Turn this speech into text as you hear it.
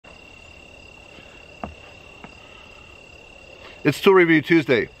It's Tool Review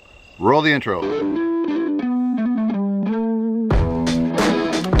Tuesday. Roll the intro.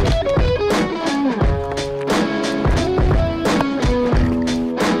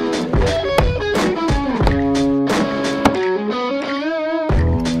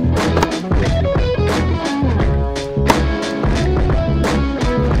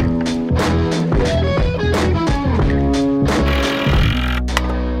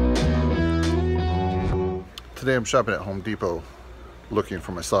 Today I'm shopping at Home Depot looking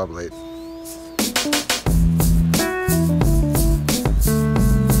for my saw blade.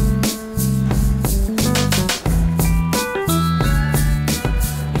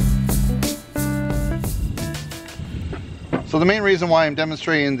 So the main reason why I'm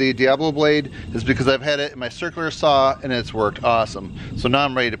demonstrating the Diablo blade is because I've had it in my circular saw and it's worked awesome. So now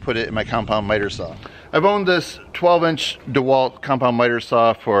I'm ready to put it in my compound miter saw. I've owned this 12-inch DeWalt compound miter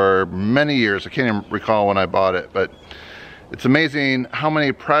saw for many years. I can't even recall when I bought it, but it's amazing how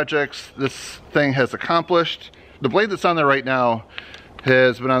many projects this thing has accomplished. The blade that's on there right now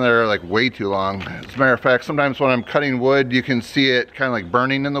has been on there like way too long. As a matter of fact, sometimes when I'm cutting wood, you can see it kind of like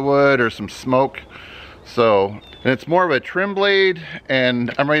burning in the wood or some smoke. So, and it's more of a trim blade,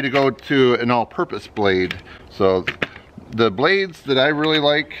 and I'm ready to go to an all-purpose blade. So the blades that I really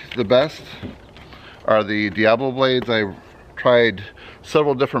like the best are the Diablo blades. I've tried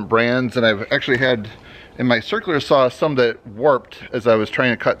several different brands, and I've actually had in my circular saw some that warped as I was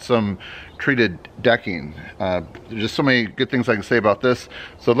trying to cut some treated decking. There's just so many good things I can say about this.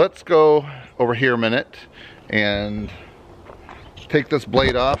 So let's go over here a minute and take this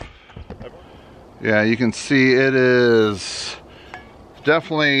blade off. Yeah, you can see it is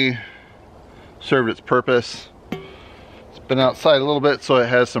definitely served its purpose. It's been outside a little bit, so it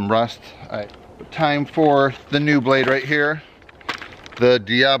has some rust. Time for the new blade right here, the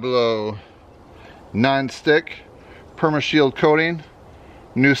Diablo non-stick perma-shield coating,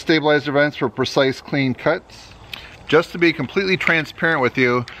 new stabilizer vents for precise clean cuts. Just to be completely transparent with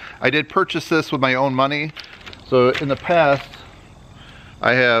you, I did purchase this with my own money. So in the past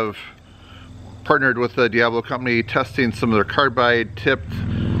I have partnered with the Diablo company testing some of their carbide tipped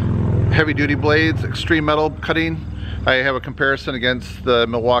heavy duty blades, extreme metal cutting. I have a comparison against the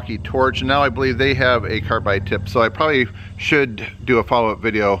Milwaukee Torch, and now I believe they have a carbide tip. So I probably should do a follow-up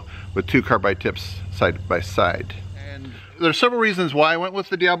video with two carbide tips side by side. And there's several reasons why I went with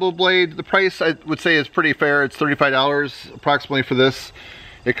the Diablo blade. The price I would say is pretty fair. It's $35 approximately for this.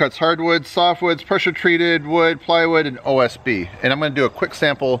 It cuts hardwoods, softwoods, pressure treated wood, plywood, and OSB. And I'm going to do a quick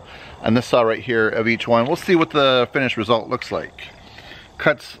sample on this saw right here of each one. We'll see what the finished result looks like.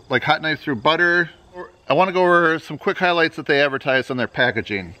 Cuts like hot knife through butter. I want to go over some quick highlights that they advertise on their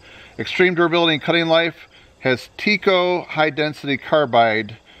packaging. Extreme durability and cutting life, has Tico high density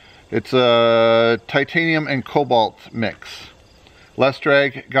carbide. It's a titanium and cobalt mix. Less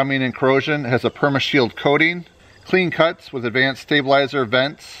drag, gumming, and corrosion. It has a perma-shield coating. Clean cuts with advanced stabilizer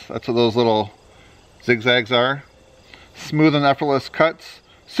vents. That's what those little zigzags are. Smooth and effortless cuts.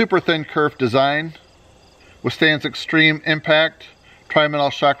 Super thin kerf design. Withstands extreme impact.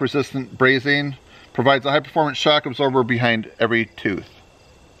 Tri-metal shock resistant brazing. Provides a high performance shock absorber behind every tooth.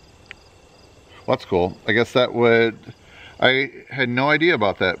 Well, that's cool. I guess that would, I had no idea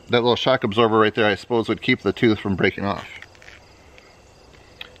about that. That little shock absorber right there, I suppose, would keep the tooth from breaking off.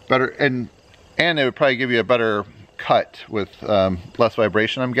 Better, and it would probably give you a better cut with less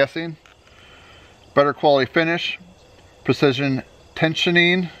vibration, I'm guessing. Better quality finish. Precision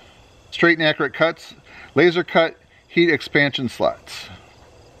tensioning. Straight and accurate cuts. Laser cut heat expansion slots.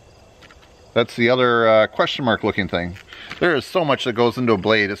 That's the other question mark looking thing. There is so much that goes into a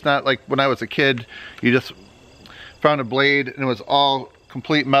blade. It's not like when I was a kid, you just found a blade and it was all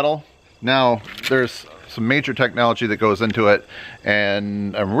complete metal. Now there's some major technology that goes into it,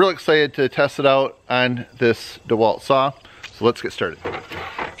 and I'm real excited to test it out on this DeWalt saw. So let's get started.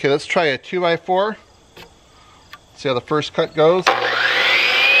 Okay, let's try a 2x4. See how the first cut goes.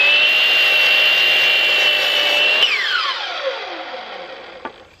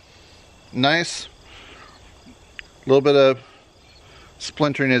 Nice. A little bit of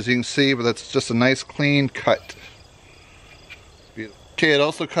splintering as you can see, but that's just a nice clean cut. Okay, it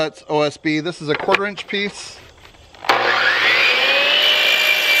also cuts OSB. This is a 1/4 inch piece.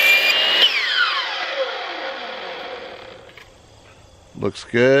 Looks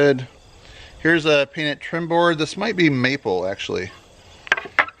good. Here's a painted trim board. This might be maple actually.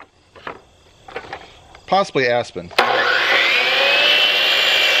 Possibly aspen.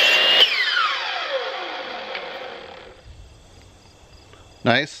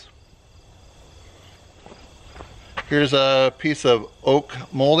 Nice. Here's a piece of oak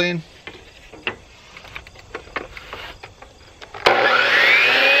molding.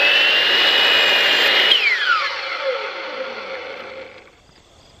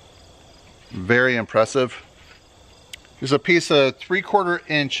 very impressive. Here's a piece of 3/4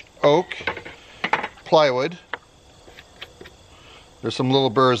 inch oak plywood. There's some little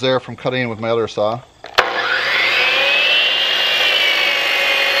burrs there from cutting with my other saw.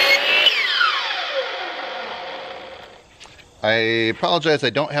 I apologize, I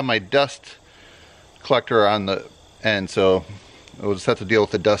don't have my dust collector on the end, so we'll just have to deal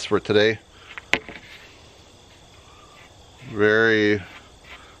with the dust for today. Very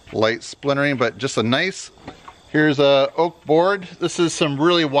light splintering, but just a nice. Here's a oak board. This is some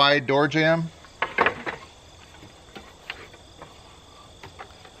really wide door jamb.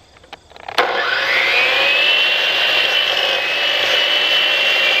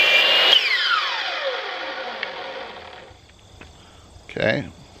 Okay,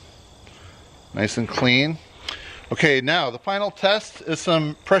 nice and clean. Okay, now the final test is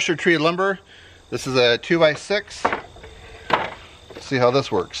some pressure treated lumber. This is a 2x6. Let's see how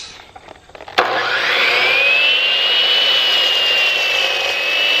this works.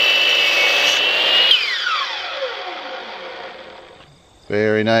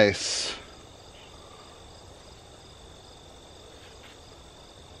 Very nice.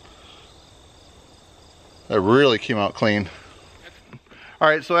 That really came out clean.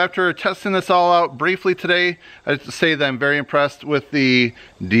 Alright, so after testing this all out briefly today, I have to say that I'm very impressed with the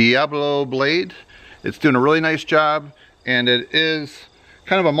Diablo blade. It's doing a really nice job, and it is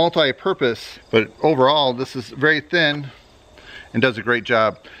kind of a multi-purpose, but overall this is very thin and does a great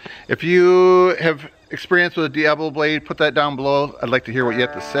job. If you have experience with a Diablo blade, put that down below. I'd like to hear what you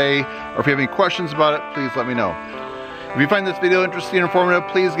have to say, or if you have any questions about it, please let me know. If you find this video interesting and informative,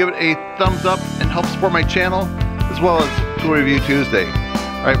 please give it a thumbs up and help support my channel, as well as Tool Review Tuesday.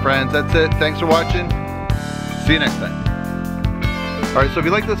 Alright friends, that's it. Thanks for watching. See you next time. Alright, so if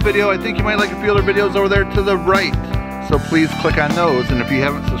you like this video, I think you might like a few other videos over there to the right. So please click on those, and if you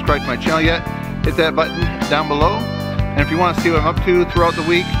haven't subscribed to my channel yet, hit that button down below. And if you want to see what I'm up to throughout the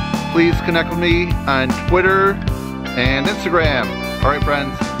week, please connect with me on Twitter and Instagram. Alright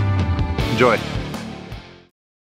friends, enjoy.